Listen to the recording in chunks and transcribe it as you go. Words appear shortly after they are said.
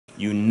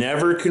You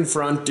never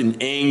confront an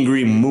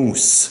angry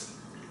moose.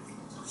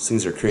 These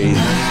things are crazy.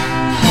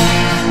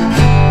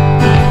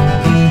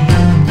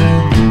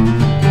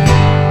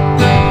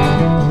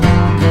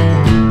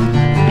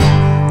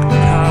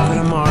 Top of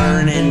the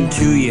morning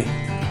to you.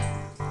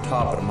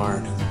 Top of the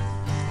morning.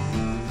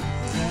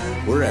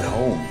 We're at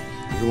home.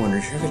 You're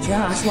wondering,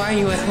 Josh, why are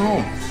you at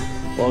home?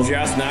 Well, if you're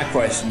asking that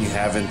question, you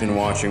haven't been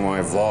watching my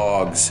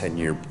vlogs and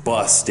you're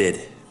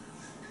busted.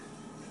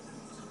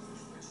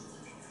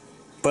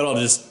 But I'll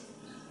just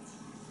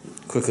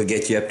quickly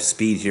get you up to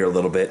speed here a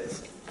little bit.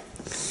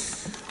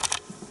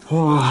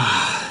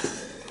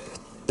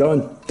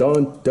 Dun,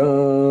 dun,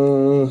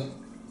 dun.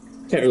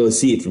 Can't really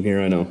see it from here,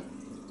 I know.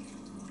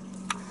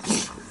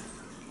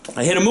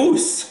 I hit a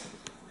moose.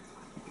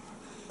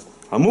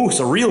 A moose,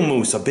 a real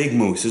moose, a big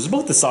moose. It was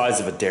about the size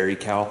of a dairy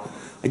cow.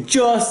 I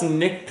just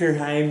nicked her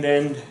hind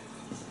end.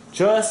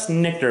 Just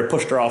nicked her. I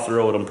pushed her off the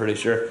road, I'm pretty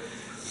sure.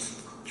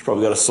 She's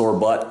probably got a sore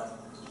butt.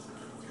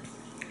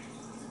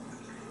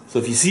 So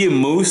if you see a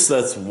moose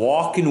that's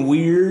walking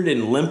weird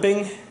and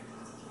limping,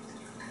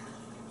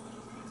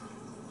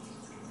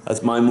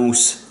 that's my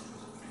moose.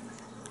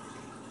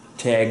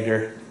 Tagged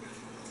her.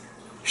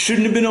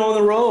 Shouldn't have been on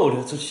the road.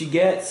 That's what she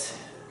gets.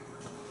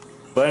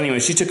 But anyway,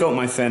 she took out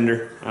my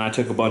fender, and I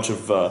took a bunch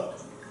of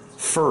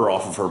fur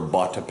off of her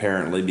butt,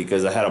 apparently,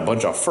 because I had a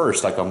bunch of fur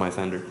stuck on my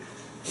fender.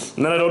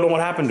 And then I don't know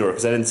what happened to her,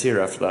 because I didn't see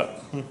her after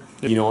that.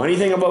 If you know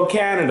anything about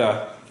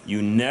Canada,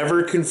 you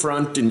never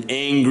confront an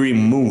angry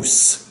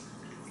moose.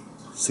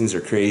 These things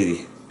are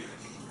crazy.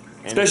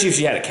 Especially if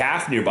she had a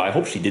calf nearby. I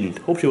hope she didn't.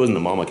 Hope she wasn't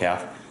a mama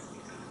calf.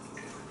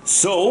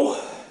 So,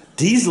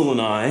 Diesel and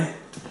I,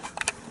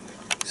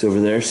 he's over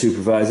there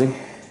supervising,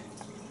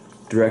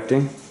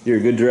 directing. You're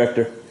a good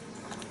director.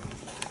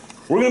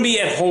 We're going to be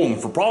at home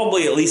for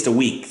probably at least a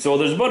week. So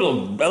there's about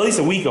at least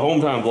a week of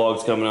hometown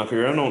vlogs coming up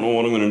here. I don't know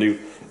what I'm going to do.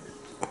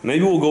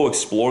 Maybe we'll go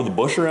explore the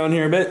bush around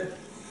here a bit.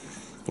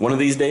 One of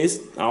these days.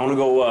 I want to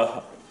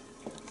go,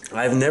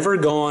 I've never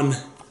gone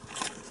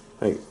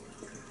like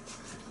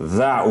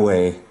that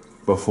way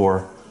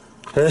before.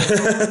 This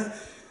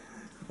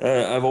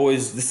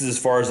is as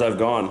far as I've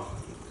gone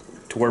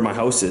to where my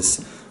house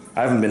is.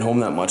 I haven't been home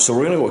that much. So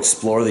we're going to go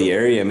explore the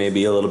area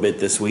maybe a little bit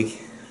this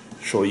week.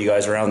 Show you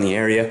guys around the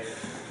area.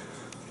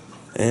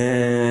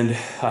 And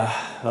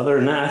other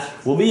than that,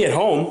 we'll be at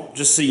home,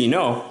 just so you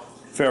know.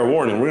 Fair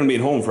warning, we're going to be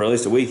at home for at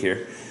least a week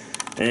here.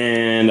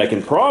 And I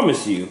can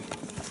promise you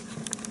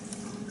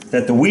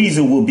that the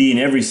weasel will be in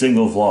every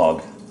single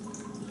vlog.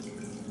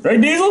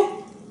 Right, Diesel?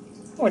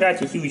 Oh,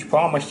 that's a huge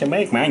promise to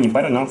make, man. You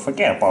better not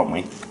forget about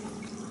me.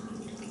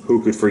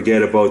 Who could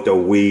forget about the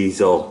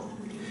weasel?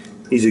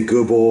 He's a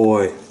good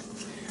boy.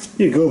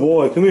 You're a good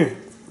boy. Come here.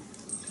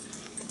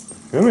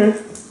 Come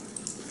here.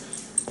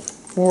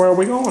 Where are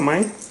we going,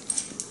 man?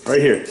 Right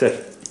here,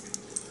 sit.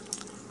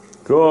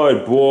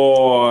 Good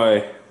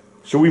boy.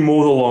 Should we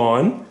mow the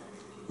lawn?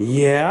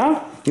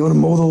 Yeah? You want to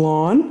mow the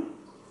lawn?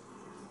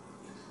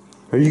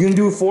 Are you going to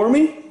do it for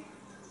me?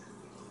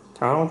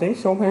 I don't think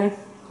so, man.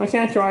 I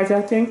can't drive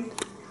that thing.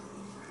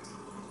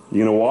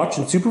 You going to watch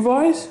and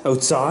supervise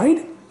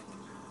outside?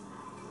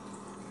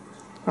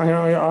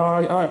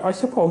 I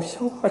suppose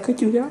so. I could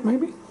do that,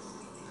 maybe.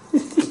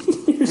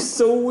 You're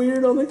so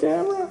weird on the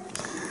camera.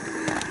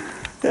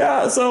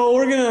 Yeah, so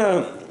we're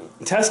going to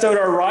test out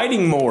our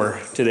riding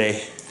mower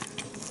today.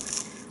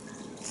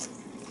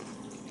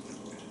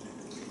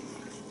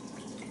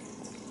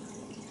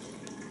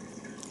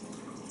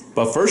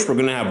 But first we're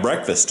gonna have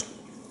breakfast.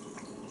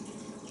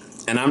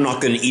 And I'm not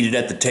gonna eat it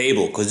at the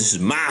table because this is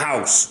my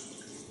house.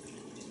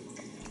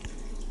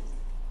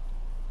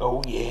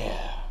 Oh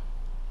yeah.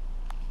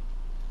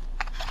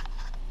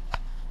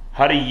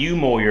 How do you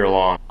mow your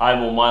lawn? I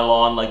mow my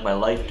lawn like my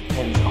life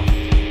depends on it.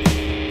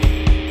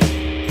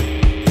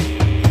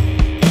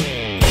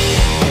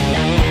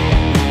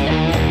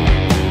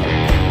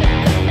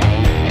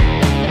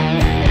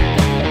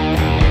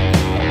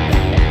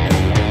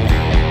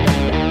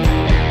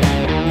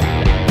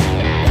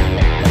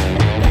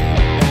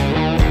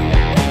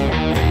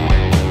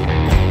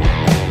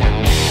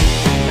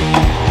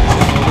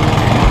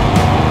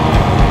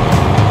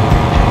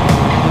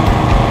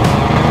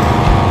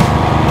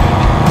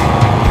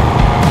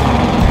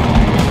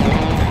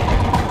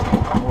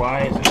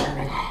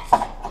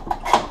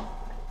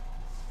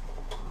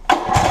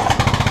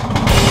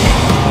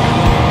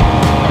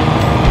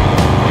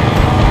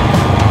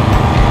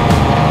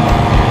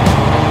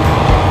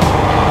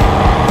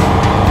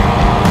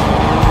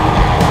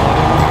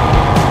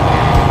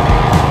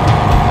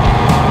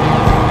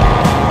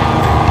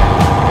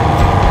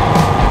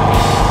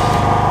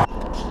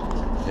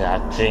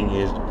 That thing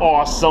is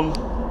awesome.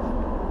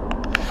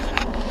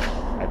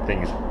 That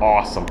thing is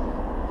awesome.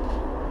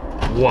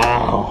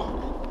 Wow.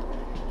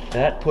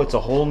 That puts a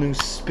whole new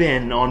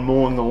spin on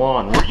mowing the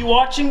lawn. Were you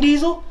watching,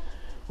 Diesel?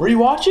 Were you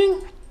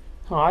watching?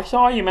 Oh, I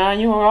saw you,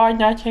 man. You were riding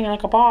that thing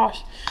like a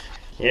boss.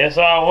 Yes,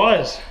 I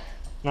was.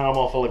 Now I'm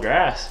all full of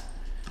grass.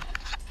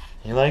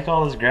 You like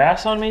all this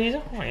grass on me,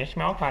 Diesel? Oh, you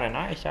smell kind of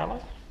nice, fella.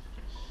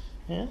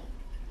 Yeah.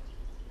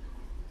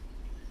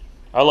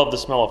 I love the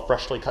smell of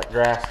freshly cut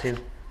grass too.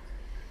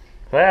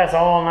 So yeah, it's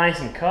all nice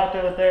and cut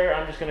out there.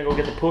 I'm just gonna go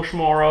get the push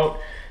mower out,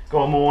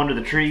 go mow under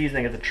the trees,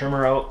 then get the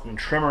trimmer out and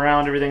trim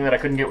around everything that I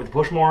couldn't get with the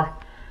push mower.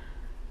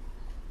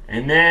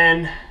 And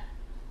then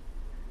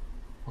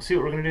we'll see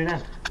what we're gonna do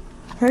then.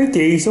 Hey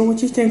Diesel, what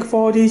do you think of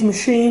all these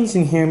machines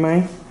in here,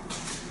 man?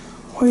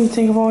 What do you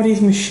think of all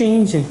these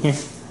machines in here?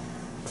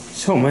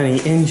 So many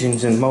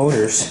engines and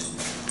motors.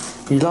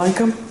 You like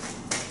them?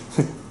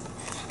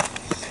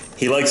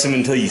 He likes them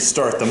until you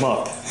start them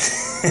up.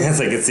 It's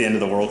like it's the end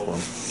of the world for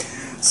him.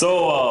 So,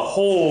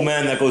 oh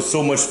man, that goes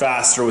so much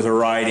faster with a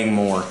riding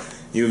mower.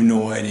 You have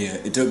no idea.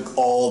 It took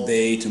all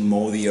day to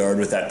mow the yard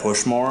with that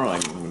push mower.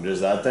 Like, there's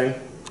that thing.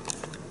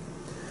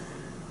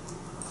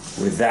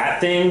 With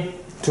that thing,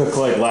 took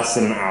like less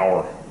than an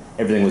hour.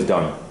 Everything was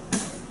done.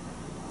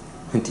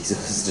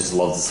 Jesus just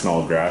loves the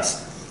smell of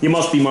grass. You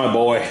must be my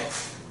boy.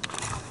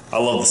 I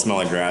love the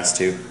smell of grass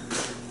too.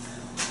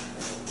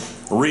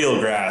 Real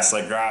grass,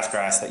 like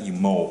grass that you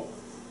mow.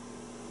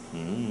 I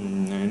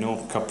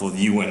know a couple of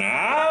you went,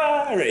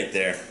 ah, right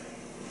there.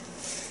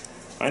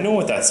 I know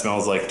what that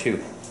smells like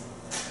too.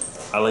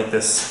 I like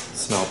this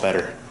smell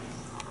better.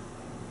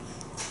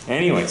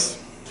 Anyways.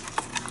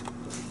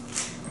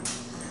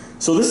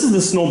 So this is the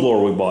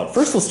snowblower we bought.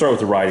 First we'll start with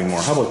the riding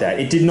mower. How about that?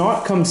 It did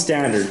not come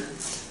standard.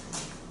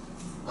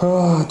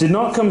 Did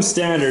not come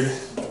standard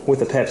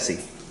with a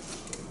Pepsi.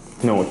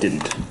 No, it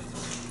didn't.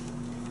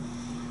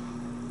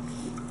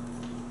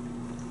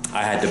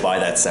 I had to buy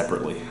that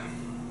separately.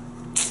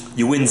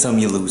 You win some,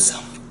 you lose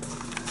some.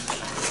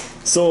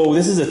 So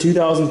this is a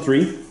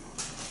 2003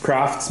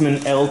 Craftsman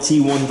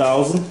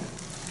LT1000.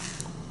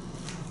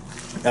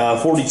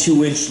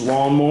 42-inch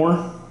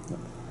lawnmower.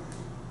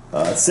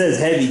 It says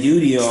heavy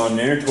duty on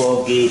there,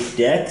 12 gauge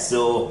deck,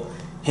 so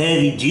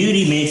heavy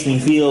duty makes me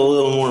feel a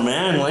little more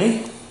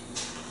manly.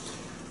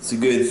 It's a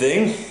good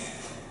thing.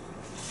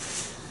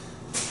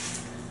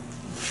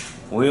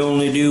 We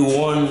only do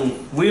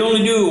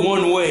it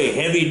one way,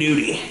 heavy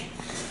duty.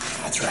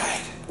 That's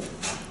right.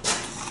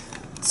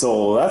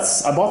 So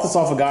I bought this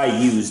off a guy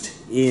used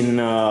in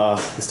the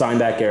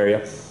Steinbach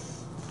area.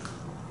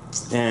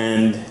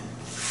 And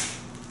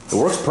it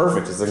works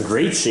perfect. It's in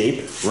great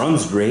shape,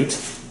 runs great.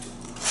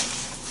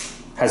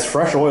 Has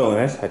fresh oil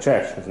in it. I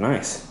checked. It's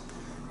nice.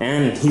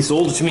 And he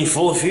sold it to me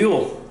full of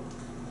fuel.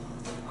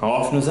 How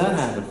often does that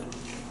happen?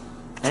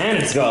 And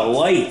it's got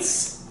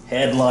lights,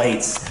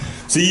 headlights,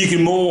 so you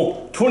can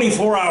mow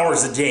 24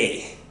 hours a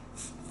day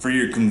for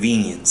your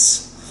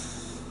convenience.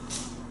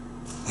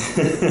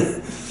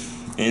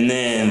 And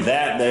then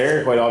that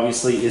there, quite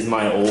obviously, is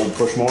my old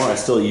push mower. I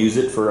still use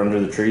it for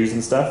under the trees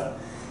and stuff.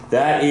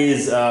 That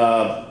is,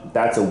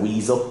 that's a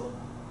weasel.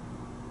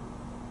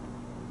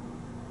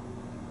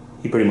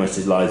 He pretty much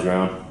just lies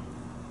around.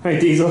 Hey,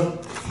 Diesel.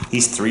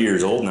 He's 3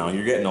 years old now.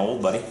 You're getting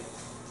old, buddy.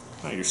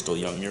 Oh, you're still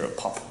young. You're a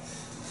pup.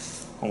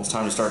 Almost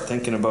time to start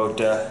thinking about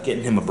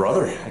getting him a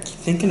brother. I keep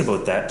thinking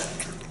about that.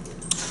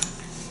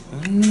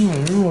 I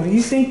don't know. What do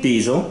you think,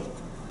 Diesel?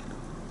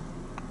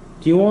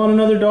 Do you want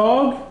another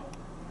dog?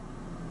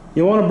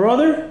 You want a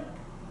brother?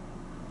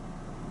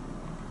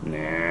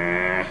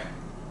 Nah.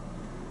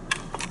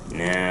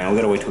 Nah, we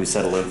gotta wait till we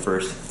settle in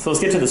first. So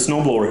let's get to the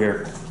snowblower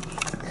here.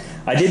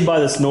 I did buy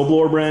the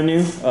snowblower brand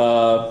new.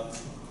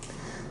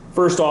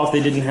 First off,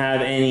 they didn't have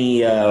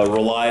any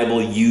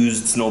reliable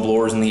used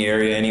snowblowers in the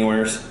area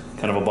anywhere.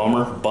 Kind of a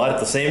bummer. But at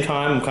the same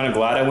time, I'm kind of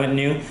glad I went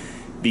new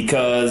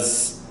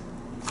because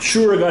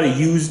sure, I got a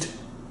used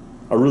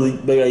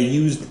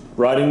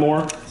riding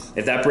mower.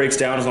 If that breaks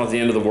down, it's not the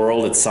end of the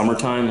world. It's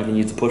summertime, I can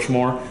use the push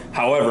mower.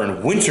 However,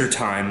 in winter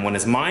time, when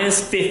it's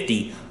minus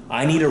 50,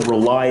 I need a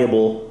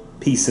reliable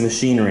piece of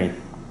machinery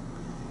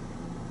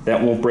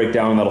that won't break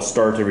down, that'll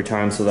start every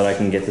time so that I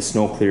can get the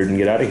snow cleared and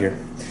get out of here.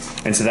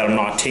 And so that I'm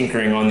not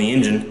tinkering on the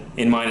engine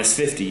in minus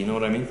 50, you know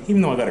what I mean?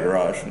 Even though I got a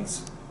garage, and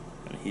it's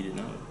kind of heated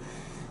now.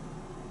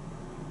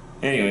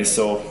 Anyway,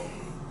 so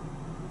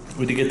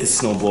we did get this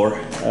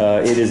snowblower.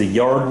 It is a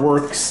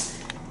Yardworks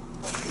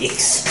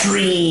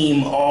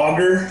Extreme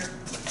auger.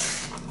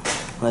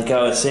 Like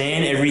I was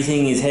saying,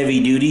 everything is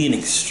heavy duty and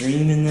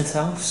extreme in this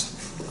house.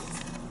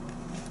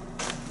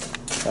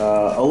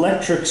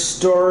 Electric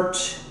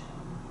start,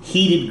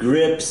 heated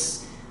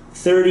grips,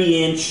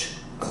 30-inch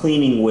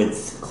clearing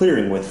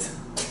width.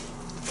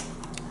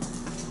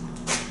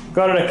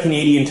 Got it a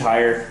Canadian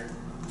Tire.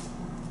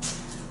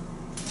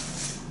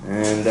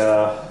 And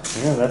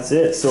yeah, that's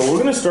it. So we're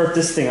gonna start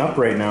this thing up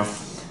right now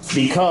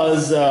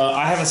because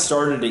I haven't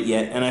started it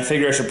yet, and I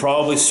figure I should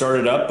probably start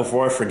it up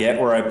before I forget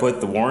where I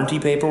put the warranty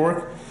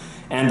paperwork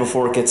and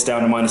before it gets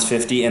down to minus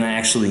 50 and I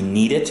actually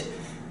need it.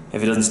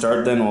 If it doesn't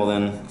start then, well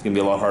then it's gonna be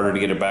a lot harder to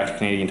get it back to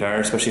Canadian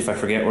Tire, especially if I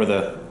forget where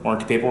the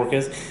warranty paperwork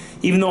is.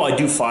 Even though I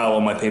do file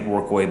all my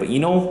paperwork away, but you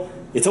know,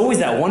 it's always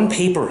that one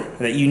paper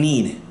that you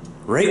need,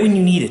 right when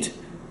you need it.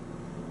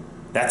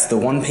 That's the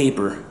one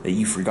paper that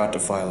you forgot to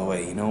file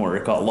away, you know, or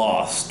it got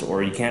lost,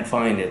 or you can't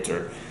find it,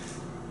 or...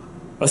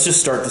 Let's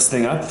just start this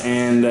thing up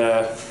and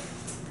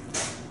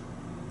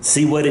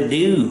see what it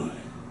do.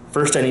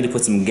 First I need to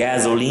put some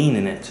gasoline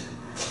in it.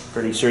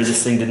 Pretty sure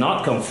this thing did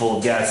not come full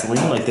of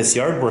gasoline like this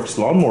Yardworks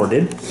lawnmower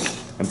did.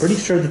 I'm pretty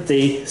sure that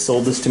they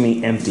sold this to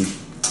me empty.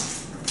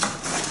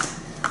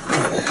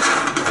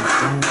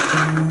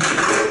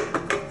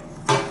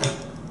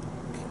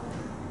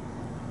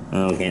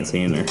 Oh, can't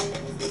see in there.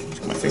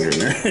 Stick my finger in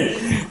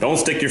there. Don't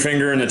stick your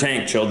finger in the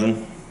tank,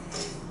 children.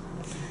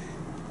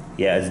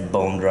 Yeah, it's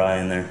bone dry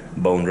in there.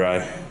 Bone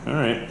dry.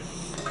 Alright.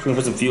 We're gonna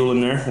put some fuel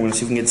in there. We're gonna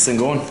see if we can get this thing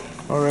going.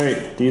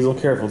 Alright, Diesel,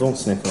 careful. Don't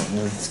sniff it.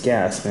 It's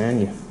gas,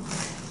 man. You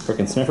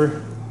frickin'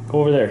 sniffer.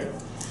 Go over there.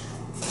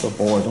 Oh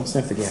boy, don't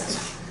sniff the gas.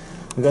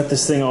 We got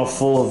this thing all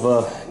full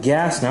of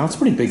gas now. It's a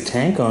pretty big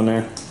tank on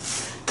there.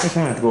 I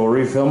kind of have to go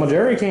refill my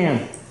jerry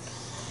can.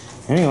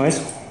 Anyways,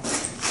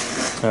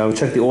 we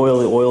checked the oil.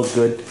 The oil's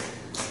good.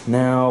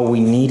 Now we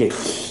need a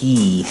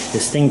key.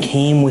 This thing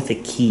came with a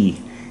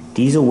key.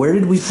 Diesel, where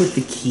did we put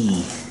the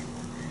key?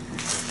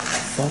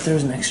 I thought there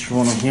was an extra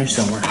one on here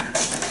somewhere.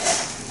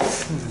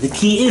 The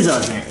key is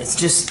on there. It's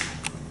just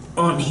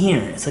on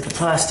here. It's like a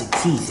plastic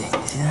key thing.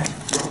 See that?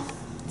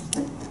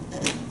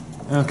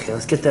 Okay,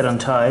 let's get that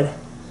untied.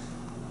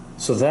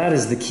 So that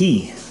is the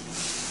key.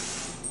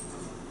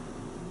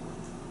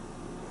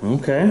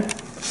 Okay,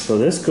 so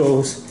this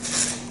goes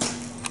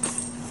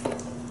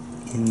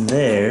in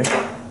there.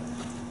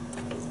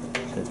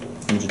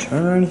 Need to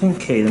turn or anything?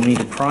 Okay, then we need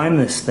to prime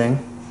this thing.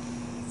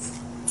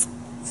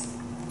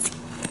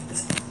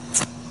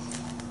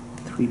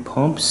 3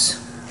 pumps.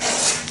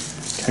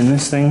 Turn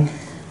this thing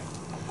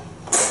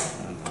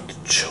to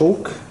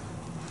choke.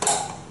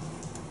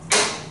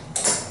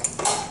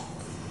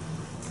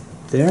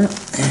 There,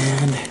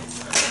 and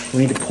we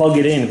need to plug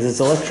it in because it's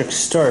electric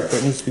start, but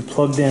it needs to be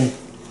plugged in.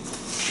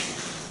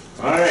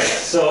 Alright,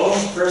 so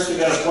first we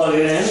gotta plug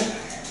it in.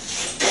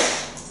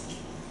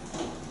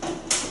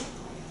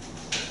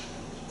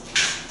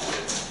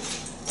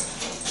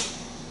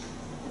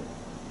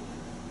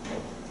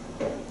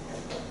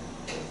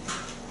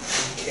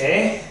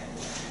 Okay,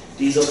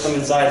 Diesel, come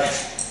inside.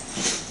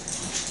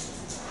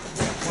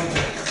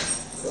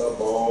 Good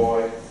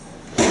boy.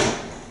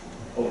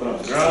 Open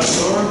up the garage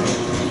door.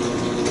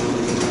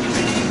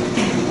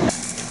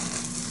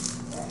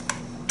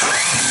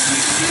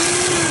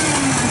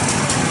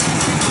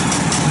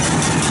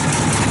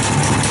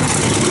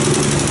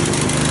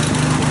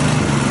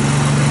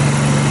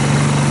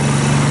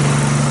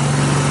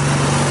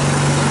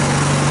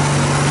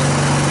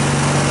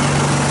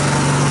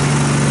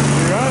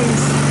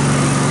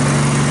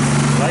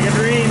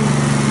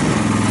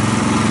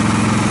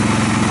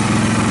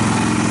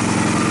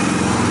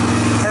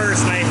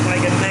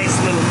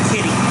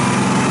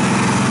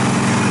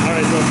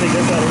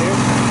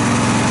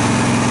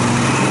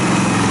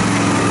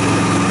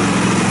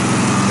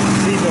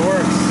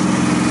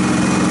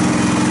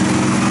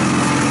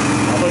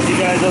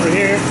 Over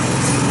here.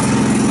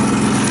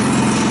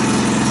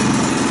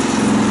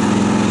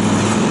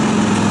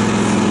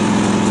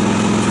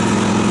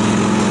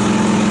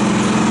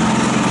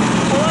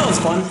 Well, that was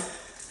fun.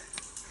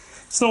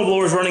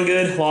 Snowblower's running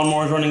good,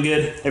 lawnmower's running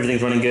good,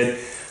 everything's running good.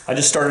 I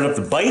just started up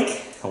the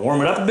bike, I'll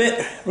warm it up a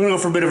bit. We're gonna go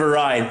for a bit of a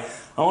ride.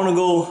 I wanna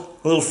go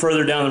a little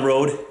further down the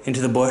road into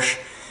the bush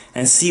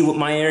and see what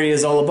my area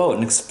is all about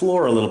and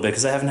explore a little bit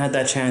because I haven't had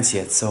that chance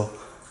yet. So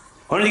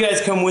why don't you guys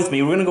come with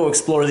me? We're gonna go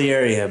explore the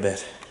area a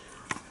bit.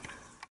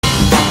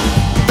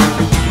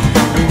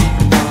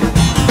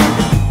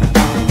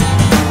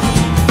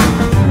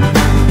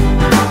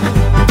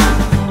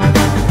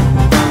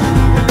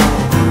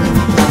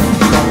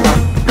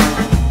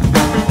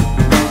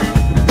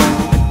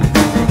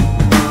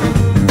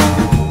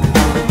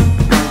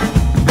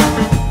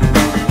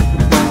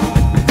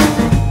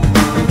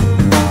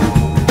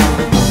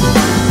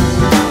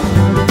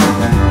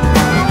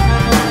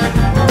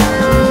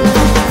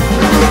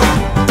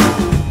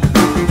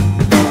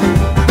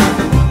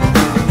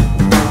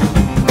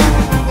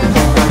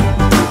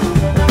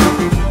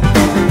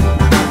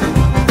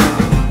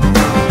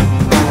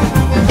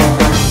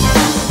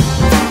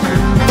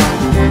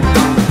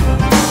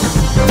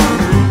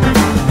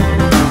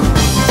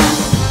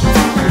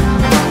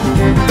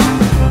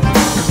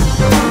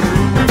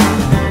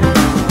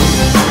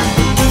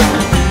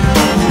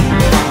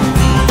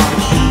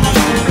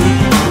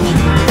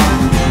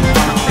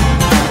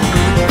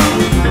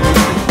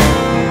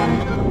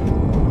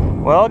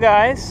 Well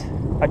guys,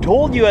 I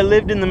told you I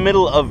lived in the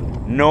middle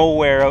of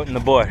nowhere out in the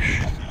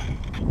bush.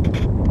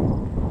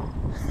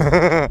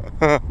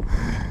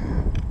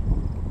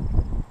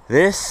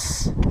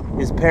 This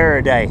is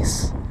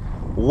paradise.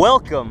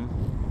 Welcome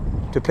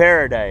to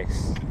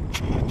paradise.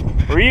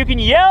 Where you can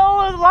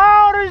yell as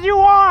loud as you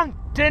want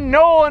and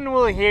no one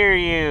will hear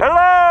you.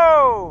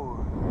 Hello!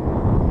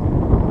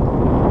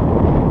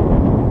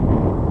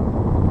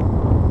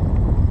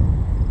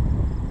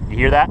 You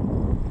hear that?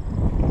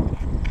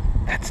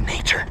 That's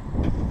nature.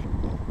 I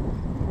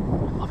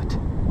love it.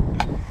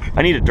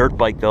 I need a dirt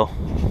bike though.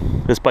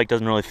 This bike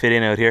doesn't really fit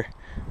in out here.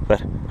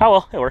 But, oh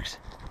well, it works.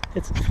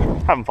 It's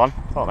having fun.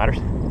 That's all that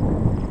matters.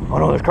 Oh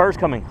no, there's cars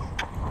coming.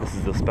 This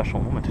is a special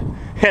moment.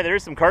 Yeah,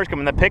 there's some cars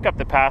coming. That pickup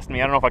that passed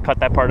me, I don't know if I cut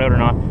that part out or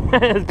not.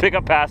 This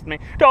pickup passed me.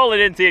 Totally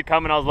didn't see it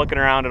coming. I was looking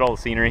around at all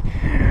the scenery.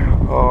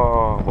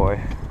 Oh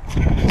boy.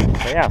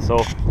 But yeah,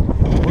 so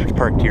we're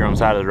parked here on the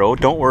side of the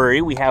road. Don't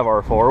worry, we have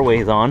our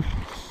 4-ways on.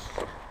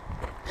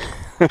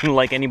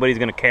 Like anybody's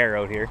gonna care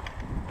out here.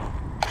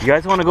 You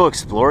guys want to go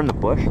explore in the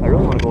bush? I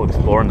really want to go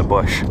explore in the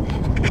bush.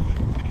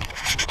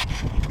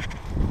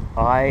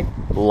 I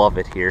love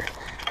it here.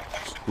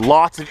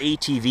 Lots of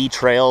ATV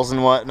trails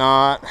and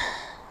whatnot.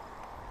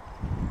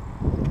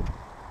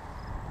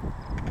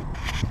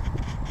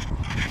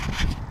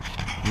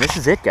 And this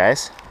is it,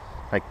 guys.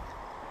 Like,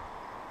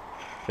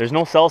 there's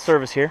no cell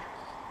service here.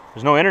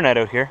 There's no internet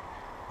out here.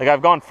 Like,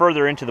 I've gone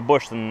further into the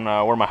bush than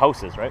where my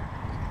house is, right?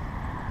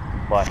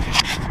 But,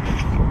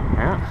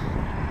 yeah.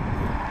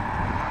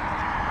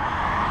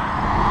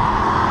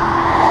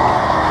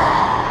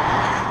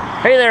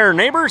 Hey there,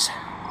 neighbors.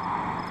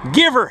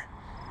 Give her.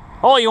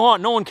 All you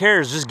want, no one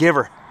cares, just give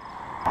her.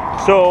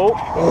 So,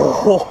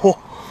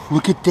 oh,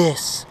 look at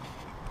this.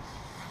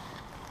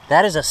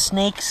 That is a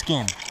snake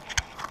skin.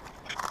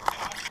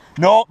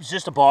 Nope, it's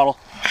just a bottle.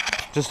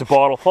 Just a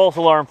bottle. False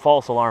alarm,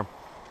 false alarm.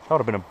 That would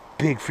have been a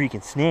big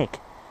freaking snake.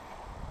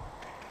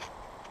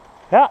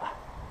 Yeah.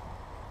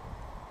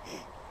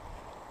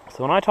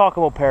 So when I talk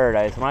about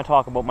paradise, when I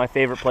talk about my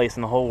favorite place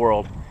in the whole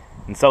world,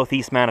 in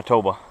southeast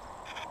Manitoba,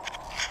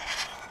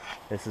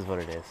 this is what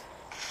it is.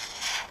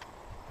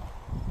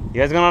 You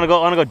guys want to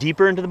go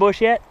deeper into the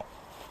bush yet?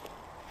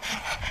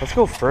 Let's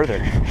go further.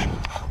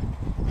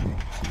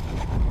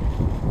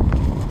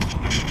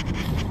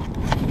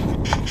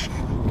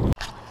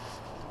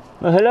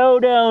 Well, hello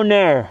down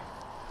there.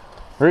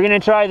 We're gonna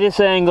try this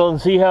angle and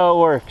see how it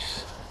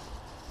works.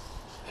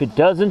 If it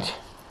doesn't,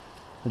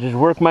 I'll just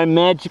work my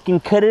magic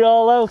and cut it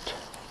all out.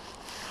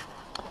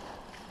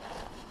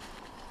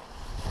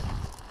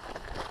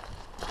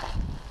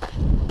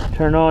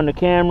 Turn on the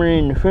camera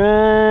in the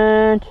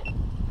front.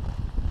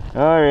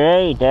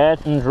 Alright,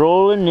 that one's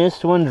rolling,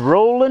 this one's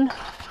rolling.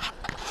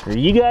 Are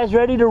you guys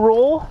ready to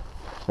roll?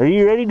 Are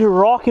you ready to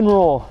rock and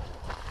roll?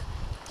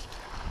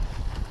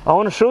 I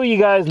want to show you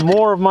guys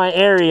more of my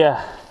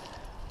area,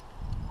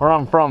 where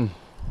I'm from.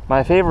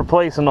 My favorite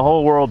place in the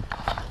whole world.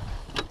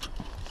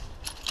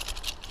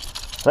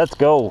 Let's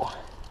go.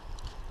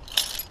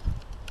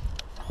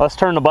 Let's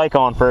turn the bike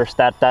on first,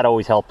 that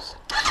always helps.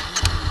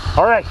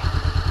 Alright,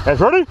 guys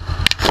ready?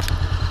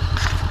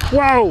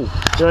 Whoa!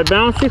 Did I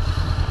bounce you?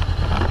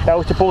 That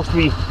was supposed to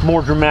be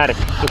more dramatic.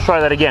 Let's try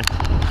that again.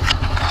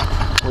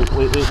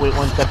 Wait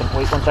 1 second.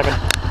 Wait 1 second.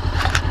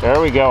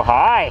 There we go.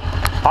 Hi!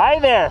 Hi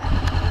there!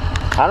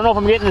 I don't know if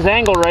I'm getting this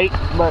angle right,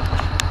 but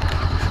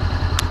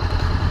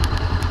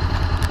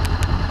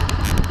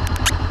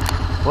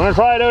we're gonna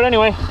try it out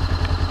anyway.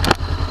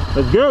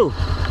 Let's go!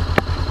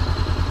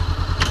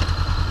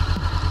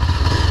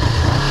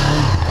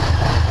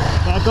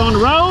 Back on the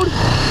road.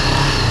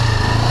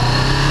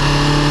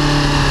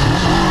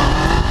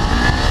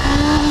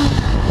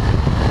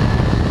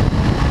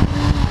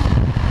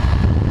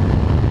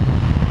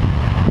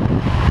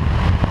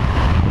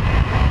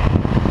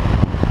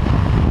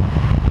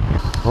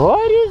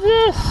 What is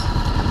this?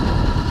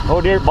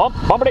 Oh dear, bump,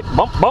 bumpity,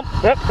 bump,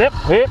 yep, yep.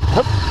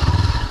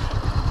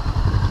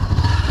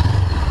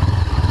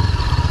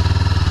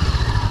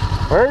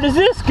 Where does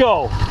this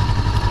go?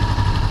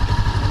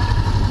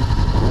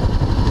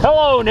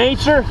 Hello,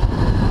 nature.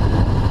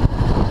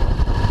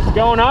 What's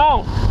going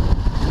on?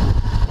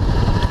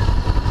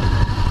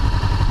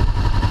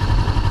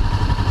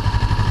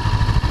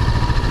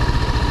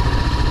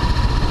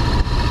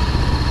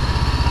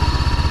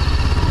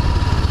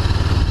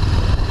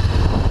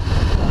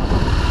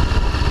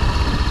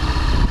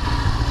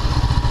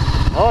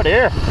 Oh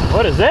dear,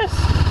 what is this?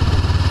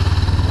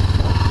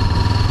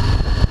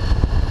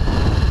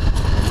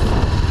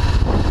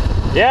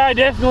 Yeah, I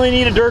definitely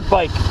need a dirt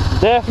bike.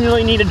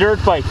 Definitely need a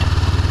dirt bike.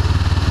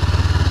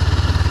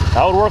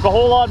 That would work a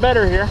whole lot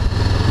better here.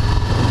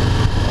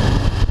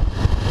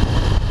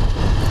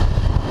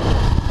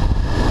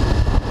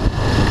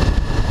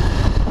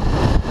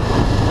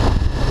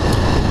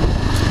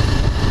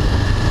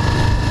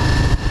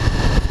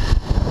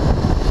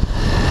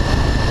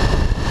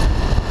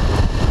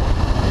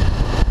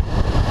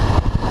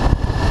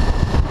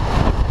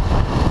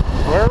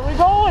 Where are we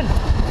going?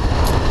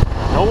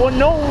 No one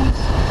knows.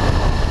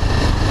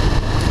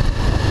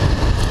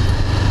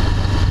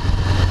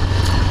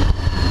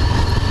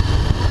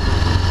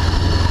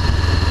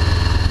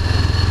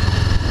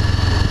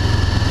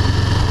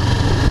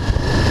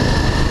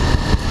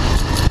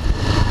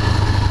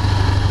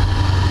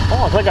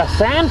 Oh, it's like a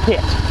sand pit.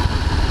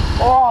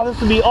 Oh, this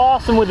would be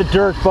awesome with a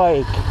dirt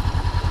bike.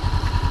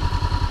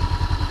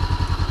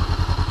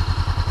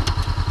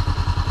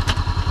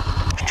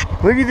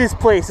 Look at this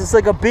place. It's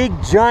like a big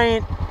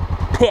giant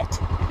pit.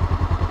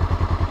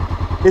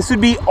 This would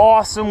be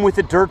awesome with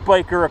a dirt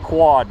bike or a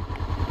quad.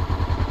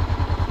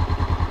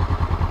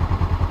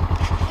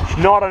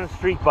 Not on a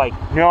street bike.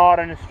 Not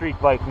on a street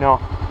bike, no.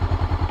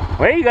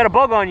 Wait, you got a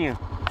bug on you.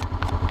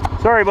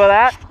 Sorry about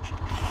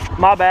that.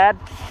 My bad.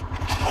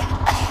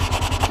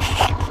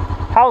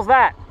 How's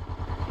that?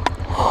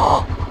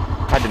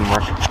 That didn't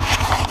work.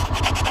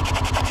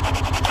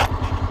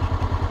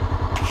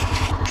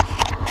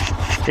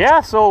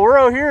 Yeah, so we're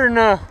out here in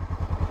the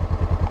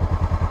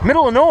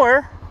middle of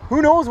nowhere.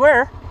 Who knows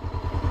where?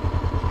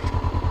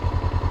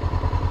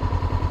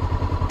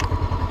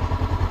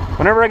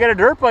 Whenever I get a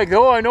dirt bike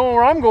though, I know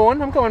where I'm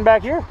going. I'm coming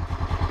back here.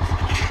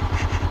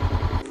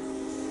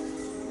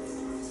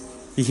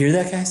 You hear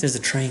that, guys? There's a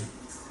train.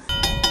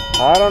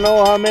 I don't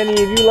know how many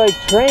of you like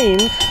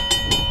trains.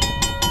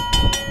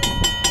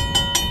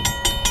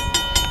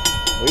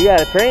 We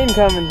got a train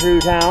coming through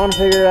town.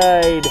 Figured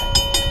I'd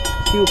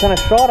see what kind of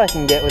shot I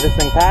can get with this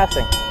thing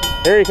passing.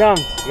 Here he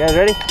comes. You guys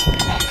ready?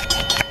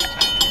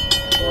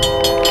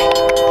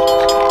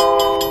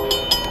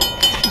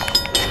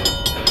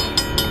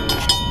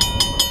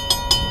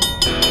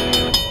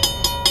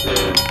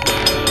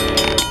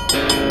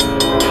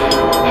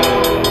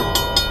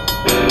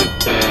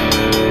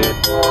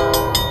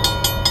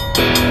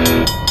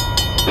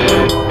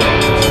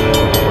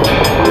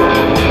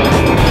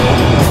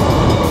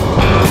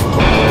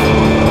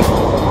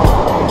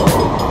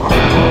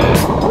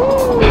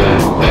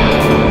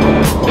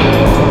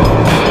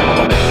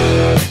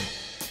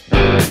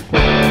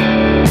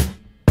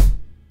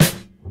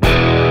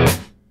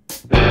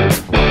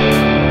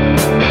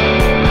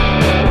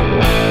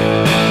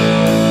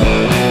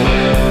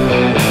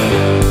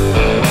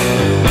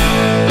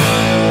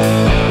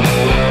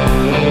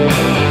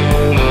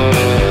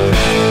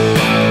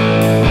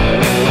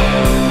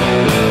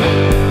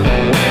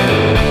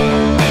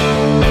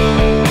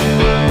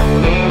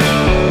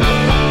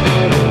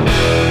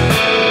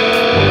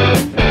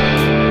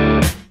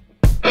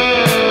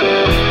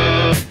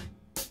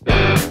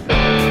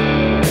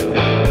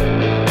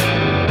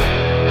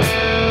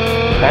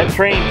 That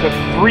train took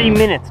 3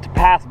 minutes to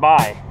pass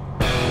by.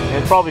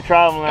 It's probably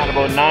traveling at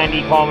about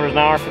 90 kilometers an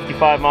hour,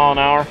 55 mile an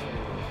hour.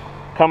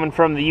 Coming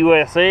from the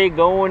USA,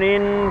 going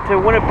into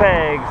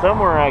Winnipeg,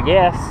 somewhere I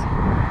guess.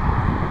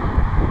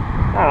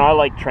 I don't know, I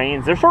like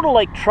trains. They're sort of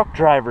like truck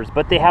drivers,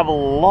 but they have a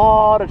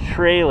lot of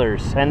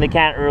trailers and they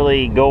can't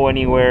really go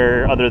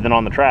anywhere other than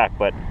on the track,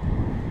 but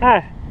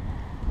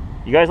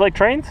you guys like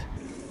trains?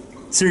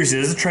 Seriously,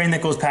 there's a train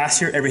that goes past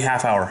here every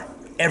half hour.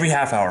 Every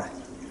half hour.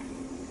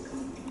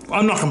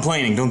 I'm not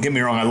complaining, don't get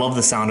me wrong. I love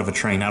the sound of a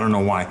train. I don't know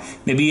why.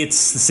 Maybe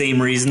it's the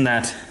same reason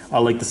that I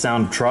like the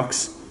sound of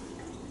trucks.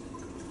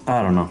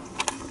 I don't know.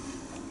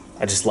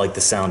 I just like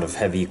the sound of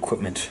heavy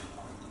equipment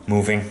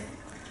moving.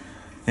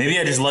 Maybe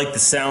I just like the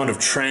sound of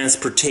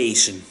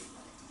transportation.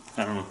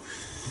 I don't know.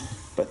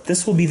 But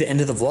this will be the end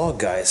of the vlog,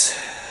 guys.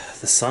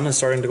 The sun is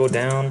starting to go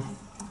down.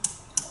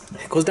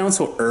 It goes down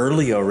so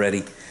early already.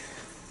 It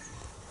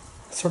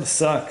sort of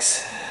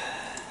sucks.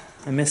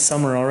 I miss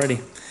summer already.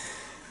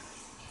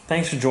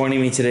 Thanks for joining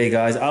me today,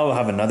 guys. I will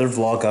have another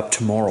vlog up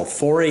tomorrow,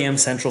 4 a.m.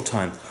 Central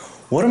Time.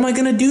 What am I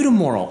going to do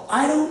tomorrow?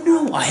 I don't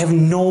know. I have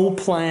no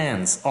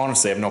plans.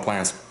 Honestly, I have no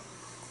plans.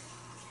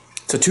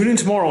 So tune in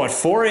tomorrow at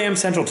 4 a.m.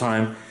 Central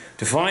Time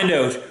to find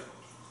out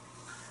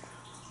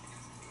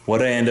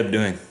what I end up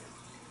doing.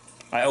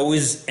 I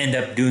always end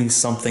up doing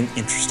something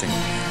interesting.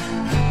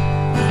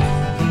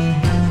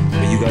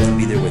 But you guys will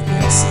be there with me.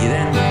 I'll see you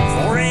then.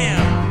 4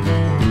 a.m.